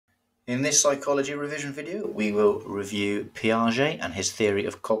In this psychology revision video, we will review Piaget and his theory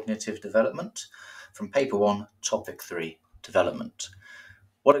of cognitive development from paper 1, topic 3, development.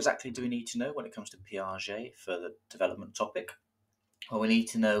 What exactly do we need to know when it comes to Piaget for the development topic? Well, we need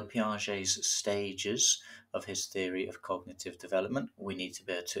to know Piaget's stages of his theory of cognitive development. We need to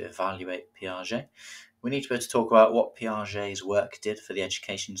be able to evaluate Piaget. We need to be able to talk about what Piaget's work did for the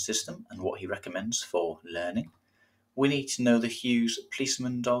education system and what he recommends for learning. We need to know the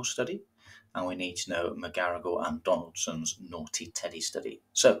Hughes-Policeman doll study, and we need to know McGarrigle and Donaldson's Naughty Teddy study.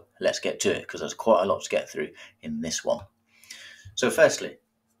 So let's get to it, because there's quite a lot to get through in this one. So firstly,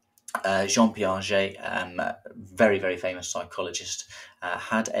 Jean Piaget, very, very famous psychologist,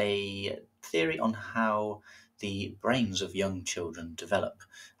 had a theory on how the brains of young children develop,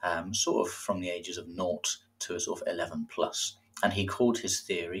 sort of from the ages of 0 to a sort of 11 plus. And he called his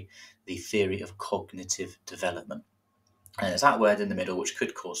theory the theory of cognitive development. And there's that word in the middle which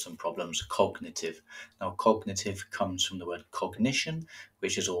could cause some problems, cognitive. Now, cognitive comes from the word cognition,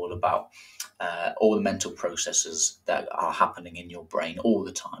 which is all about all the mental processes that are happening in your brain all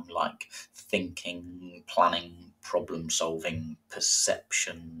the time, like thinking, planning, problem solving,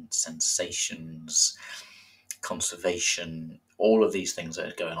 perception, sensations, conservation, all of these things that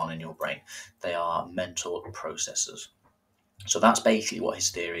are going on in your brain. They are mental processes. So that's basically what his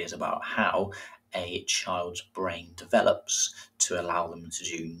theory is about, how a child's brain develops to allow them to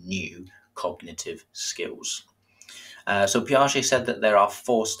do new cognitive skills. So Piaget said that there are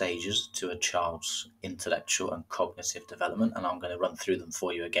 4 stages to a child's intellectual and cognitive development, and I'm going to run through them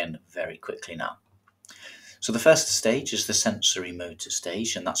for you again very quickly now. So the first stage is the sensory motor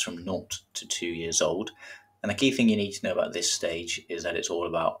stage, and that's from 0 to 2 years old. And the key thing you need to know about this stage is that it's all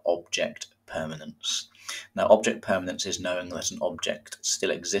about object permanence. Now, object permanence is knowing that an object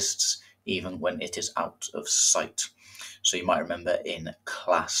still exists even when it is out of sight. So you might remember in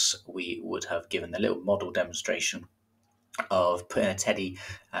class we would have given a little model demonstration of putting a teddy,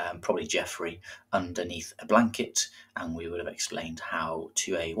 probably Jeffrey, underneath a blanket, and we would have explained how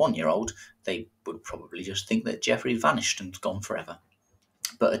to a 1-year-old they would probably just think that Jeffrey vanished and gone forever.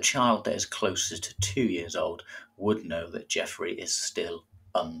 But a child that is closer to 2 years old would know that Jeffrey is still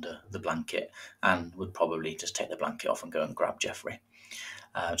under the blanket and would probably just take the blanket off and go and grab Jeffrey.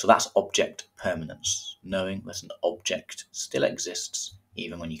 So that's object permanence, knowing that an object still exists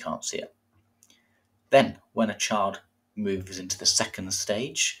even when you can't see it. Then, when a child moves into the second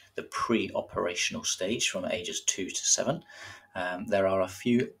stage, the pre-operational stage from ages 2 to 7, there are a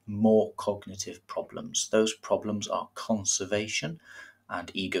few more cognitive problems. Those problems are conservation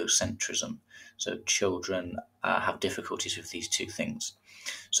and egocentrism. So children have difficulties with these 2 things.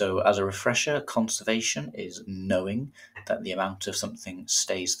 So as a refresher, conservation is knowing that the amount of something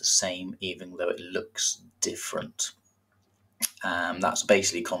stays the same even though it looks different. That's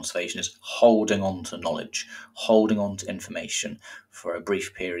basically conservation, is holding on to knowledge, holding on to information for a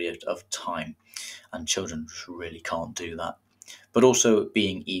brief period of time. And children really can't do that. But also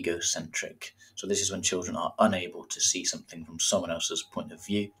being egocentric. So this is when children are unable to see something from someone else's point of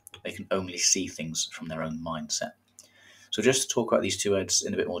view. They can only see things from their own mindset. So just to talk about these 2 words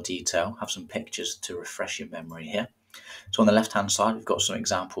in a bit more detail, have some pictures to refresh your memory here. So on the left-hand side, we've got some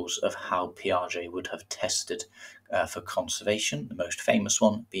examples of how Piaget would have tested for conservation, the most famous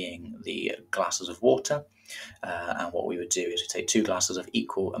one being the glasses of water. And what we would do is we take 2 glasses of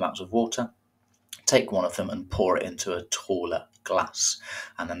equal amounts of water, take one of them and pour it into a taller glass,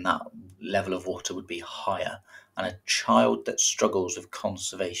 and then that level of water would be higher. And a child that struggles with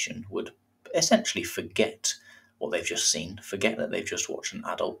conservation would essentially forget what they've just seen, forget that they've just watched an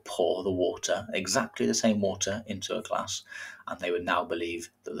adult pour the water, exactly the same water, into a glass, and they would now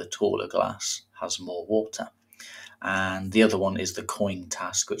believe that the taller glass has more water. And the other one is the coin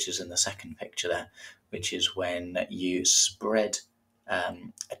task, which is in the second picture there, which is when you spread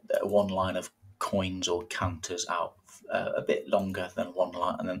one line of coins or counters out a bit longer than one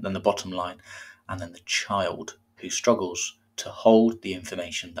line, and then the bottom line, and then the child who struggles to hold the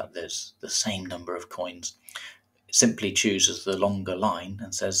information that there's the same number of coins simply chooses the longer line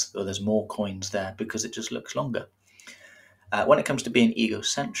and says, oh, there's more coins there because it just looks longer. When it comes to being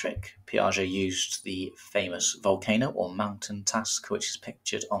egocentric, Piaget used the famous volcano or mountain task, which is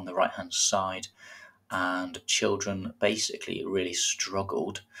pictured on the right-hand side, and children basically really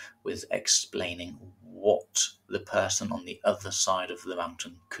struggled with explaining what the person on the other side of the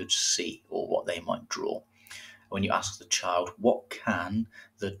mountain could see or what they might draw. When you ask the child, what can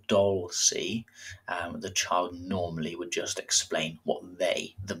the doll see, the child normally would just explain what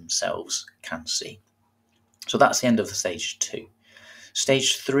they themselves can see. So that's the end of the stage 2.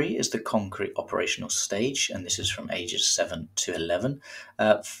 Stage 3 is the concrete operational stage, and this is from ages 7 to 11.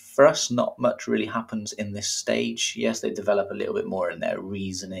 For us, not much really happens in this stage. Yes, they develop a little bit more in their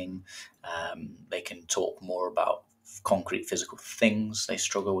reasoning. They can talk more about concrete physical things. They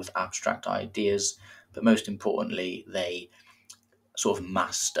struggle with abstract ideas, but most importantly, they sort of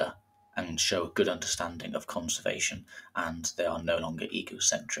master and show a good understanding of conservation, and they are no longer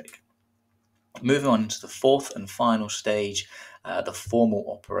egocentric. Moving on into the fourth and final stage, the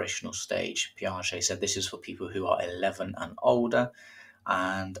formal operational stage. Piaget said this is for people who are 11 and older,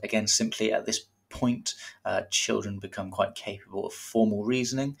 and again, simply at this point, children become quite capable of formal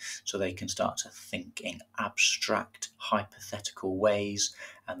reasoning, so they can start to think in abstract, hypothetical ways,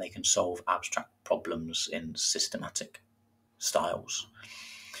 and they can solve abstract problems in systematic styles.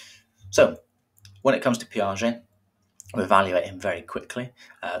 So, when it comes to Piaget, we'll evaluate him very quickly.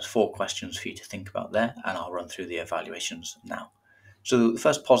 There's 4 questions for you to think about there, and I'll run through the evaluations now. So the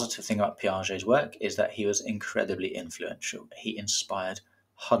first positive thing about Piaget's work is that he was incredibly influential. He inspired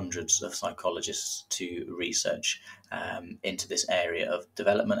hundreds of psychologists to research into this area of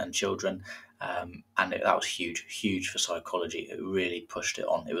development and children, and that was huge for psychology. It really pushed it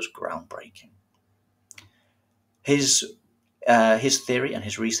on. It was groundbreaking. His theory and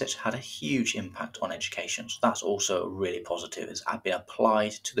his research had a huge impact on education, so that's also really positive. It's been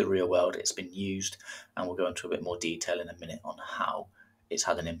applied to the real world, it's been used, and we'll go into a bit more detail in a minute on how it's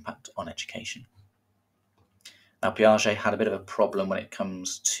had an impact on education. Now, Piaget had a bit of a problem when it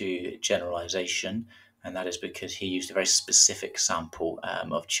comes to generalization, and that is because he used a very specific sample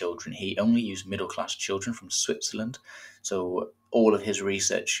of children. He only used middle-class children from Switzerland, so all of his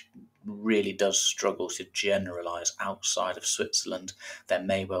research really does struggle to generalize outside of Switzerland. There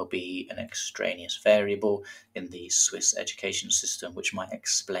may well be an extraneous variable in the Swiss education system which might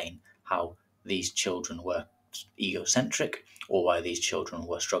explain how these children were egocentric, or why these children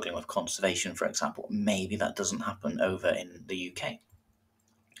were struggling with conservation, for example. Maybe that doesn't happen over in the UK.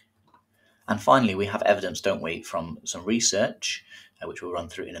 And finally, we have evidence, don't we, from some research, which we'll run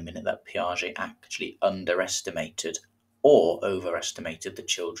through in a minute, that Piaget actually underestimated or overestimated the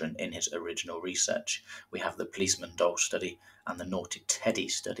children in his original research. We have the policeman doll study and the naughty Teddy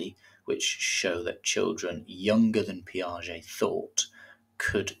study, which show that children younger than Piaget thought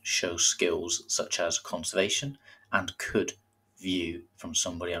could show skills such as conservation and could view from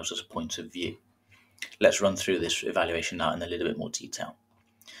somebody else's point of view. Let's run through this evaluation now in a little bit more detail.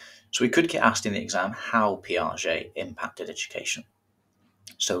 So we could get asked in the exam how Piaget impacted education.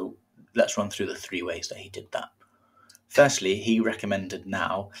 So let's run through the 3 ways that he did that. Firstly, he recommended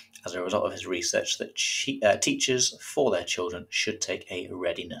now, as a result of his research, that teachers for their children should take a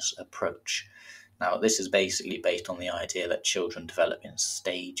readiness approach. Now, this is basically based on the idea that children develop in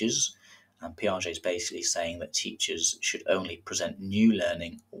stages, and Piaget is basically saying that teachers should only present new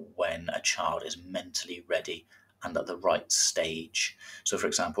learning when a child is mentally ready and at the right stage. So, for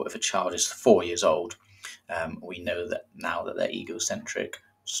example, if a child is 4 years old, we know that now that they're egocentric,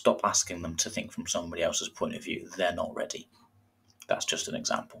 stop asking them to think from somebody else's point of view. They're not ready. That's just an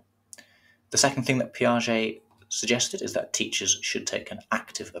example. The second thing that Piaget suggested is that teachers should take an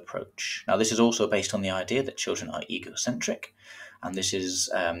active approach. Now, this is also based on the idea that children are egocentric, and this is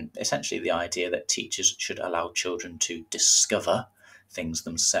essentially the idea that teachers should allow children to discover things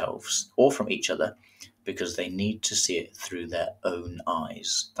themselves or from each other, because they need to see it through their own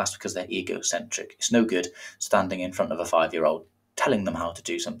eyes. That's because they're egocentric. It's no good standing in front of a 5-year-old telling them how to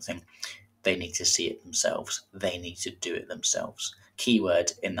do something. They need to see it themselves. They need to do it themselves.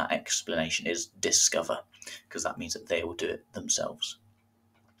 Keyword in that explanation is discover, because that means that they will do it themselves.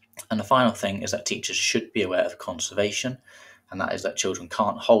 And the final thing is that teachers should be aware of conservation, and that is that children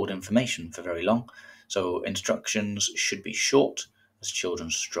can't hold information for very long. So instructions should be short, as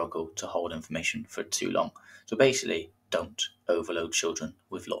children struggle to hold information for too long. So basically, don't overload children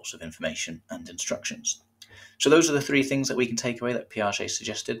with lots of information and instructions. So those are the 3 things that we can take away that Piaget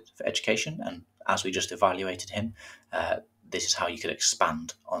suggested for education, and as we just evaluated him, this is how you could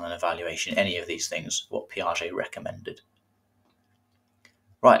expand on an evaluation, any of these things, what Piaget recommended.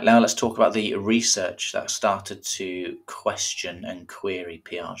 Right, now let's talk about the research that started to question and query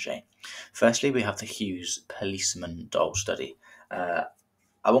Piaget. Firstly, we have the Hughes policeman doll study.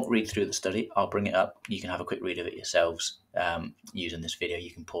 I won't read through the study, I'll bring it up. You can have a quick read of it yourselves using this video.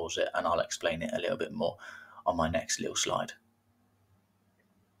 You can pause it and I'll explain it a little bit more on my next little slide.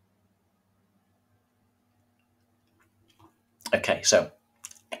 Okay, so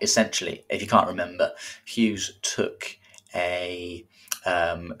essentially, if you can't remember, Hughes took a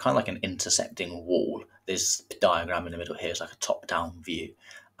kind of like an intersecting wall. This diagram in the middle here is like a top-down view.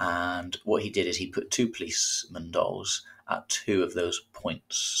 And what he did is he put 2 policeman dolls at 2 of those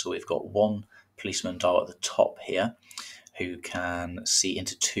points. So we've got one policeman dial at the top here who can see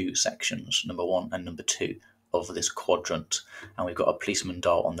into 2 sections, number 1 and number 2 of this quadrant. And we've got a policeman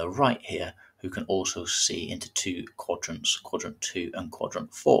dial on the right here who can also see into 2 quadrants, quadrant 2 and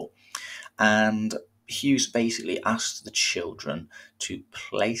quadrant 4. And Hughes basically asked the children to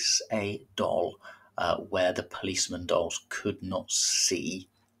place a doll where the policeman dolls could not see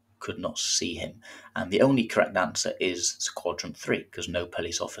him. And the only correct answer is quadrant 3, because no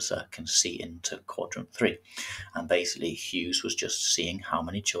police officer can see into quadrant 3. And basically Hughes was just seeing how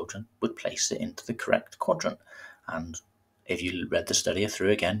many children would place it into the correct quadrant. And if you read the study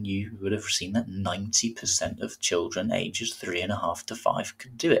through again, you would have seen that 90% of children ages 3.5 to 5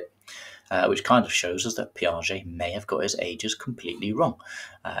 could do it. Which kind of shows us that Piaget may have got his ages completely wrong.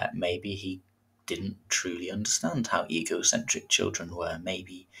 Maybe he didn't truly understand how egocentric children were.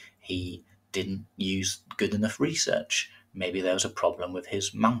 Maybe he didn't use good enough research. Maybe there was a problem with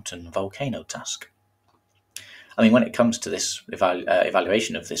his mountain volcano task. I mean, when it comes to this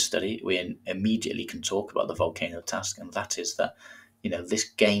evaluation of this study, we immediately can talk about the volcano task, and that is that this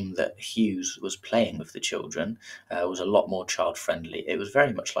game that Hughes was playing with the children was a lot more child-friendly. It was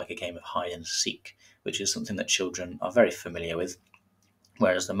very much like a game of hide and seek, which is something that children are very familiar with,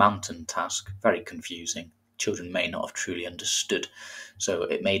 whereas the mountain task, very confusing. Children may not have truly understood, so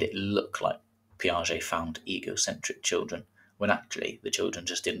it made it look like Piaget found egocentric children, when actually the children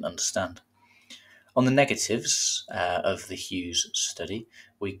just didn't understand. On the negatives of the Hughes study,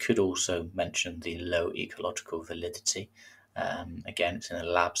 we could also mention the low ecological validity. Again, it's in a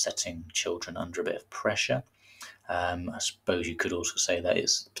lab setting, children under a bit of pressure. I suppose you could also say that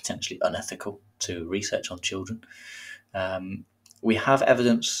it's potentially unethical to research on children. We have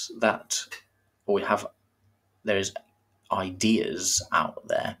evidence that, there is ideas out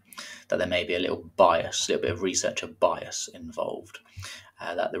there that there may be a little bit of researcher bias involved.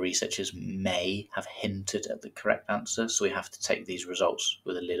 That the researchers may have hinted at the correct answer, so we have to take these results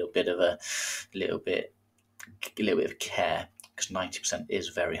with a little bit of care, because 90% is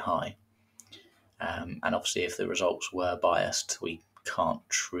very high. And obviously if the results were biased, we can't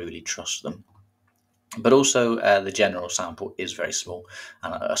truly trust them. But also the general sample is very small,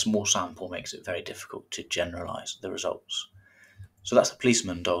 and a small sample makes it very difficult to generalize the results. So that's a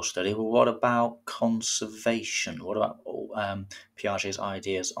policeman doll study. Well, what about conservation? What about Piaget's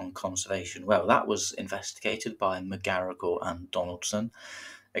ideas on conservation? Well, that was investigated by McGarrigle and Donaldson.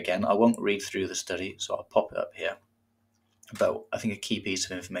 Again, I won't read through the study, so I'll pop it up here. But I think a key piece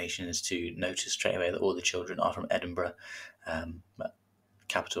of information is to notice straight away that all the children are from Edinburgh,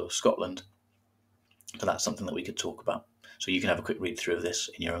 capital of Scotland. So that's something that we could talk about. So you can have a quick read through of this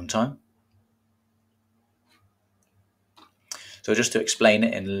in your own time. So just to explain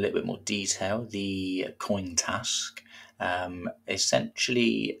it in a little bit more detail, the coin task,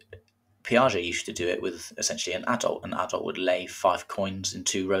 essentially Piaget used to do it with essentially an adult. An adult would lay 5 coins in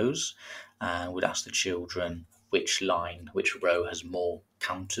 2 rows and would ask the children which row has more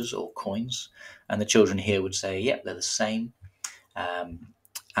counters or coins. And the children here would say, yep, they're the same.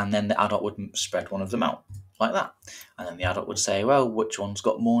 And then the adult would spread one of them out like that. And then the adult would say, well, which one's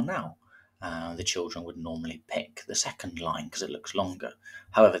got more now? The children would normally pick the second line because it looks longer.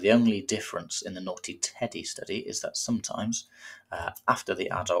 However, the only difference in the Naughty Teddy study is that sometimes after the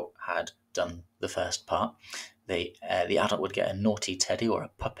adult had done the first part, the adult would get a naughty teddy or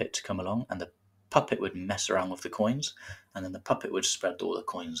a puppet to come along, and the puppet would mess around with the coins, and then the puppet would spread all the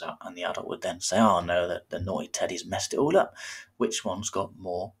coins out, and the adult would then say, oh no, the naughty teddy's messed it all up. Which one's got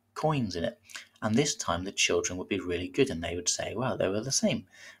more coins in it? And this time the children would be really good, and they would say, well, they were the same.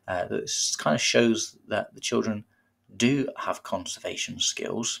 This kind of shows that the children do have conservation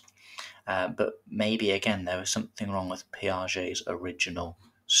skills, but maybe again there was something wrong with Piaget's original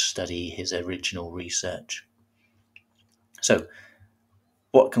study, his original research. So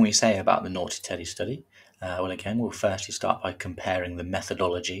what can we say about the Naughty Teddy study? Well, again, we'll firstly start by comparing the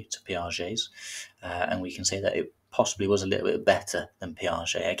methodology to Piaget's, and we can say that it possibly was a little bit better than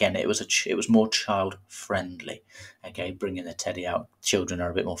Piaget. Again, it was more child-friendly. Okay, bringing the teddy out, children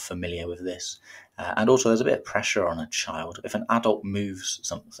are a bit more familiar with this. And also there's a bit of pressure on a child. If an adult moves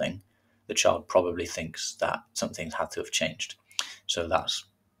something, the child probably thinks that something's had to have changed. So that's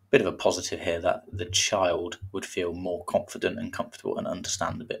a bit of a positive here, that the child would feel more confident and comfortable and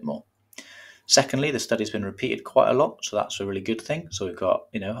understand a bit more. Secondly, the study's been repeated quite a lot, so that's a really good thing. So we've got,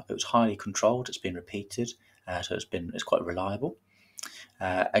 it was highly controlled, it's been repeated, so it's quite reliable.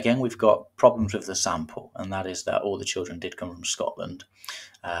 Again, we've got problems with the sample, and that is that all the children did come from Scotland,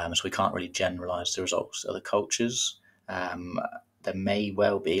 so we can't really generalise the results to other cultures. There may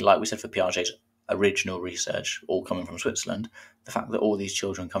well be, like we said for Piaget's original research all coming from Switzerland, the fact that all these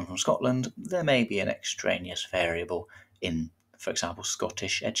children come from Scotland, there may be an extraneous variable in, for example,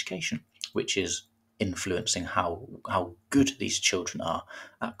 Scottish education, which is influencing how good these children are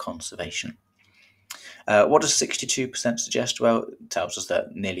at conservation. What does 62% suggest? Well, it tells us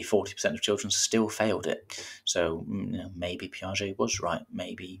that nearly 40% of children still failed it. So maybe Piaget was right.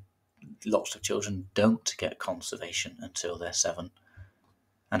 Maybe lots of children don't get conservation until they're 7.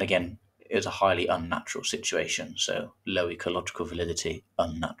 And again, it's a highly unnatural situation, so low ecological validity,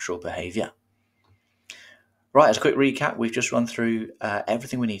 unnatural behaviour. Right, as a quick recap, we've just run through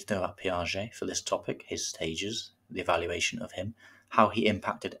everything we need to know about Piaget for this topic, his stages, the evaluation of him, how he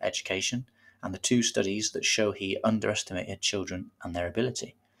impacted education, and the 2 studies that show he underestimated children and their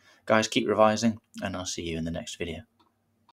ability. Guys, keep revising, and I'll see you in the next video.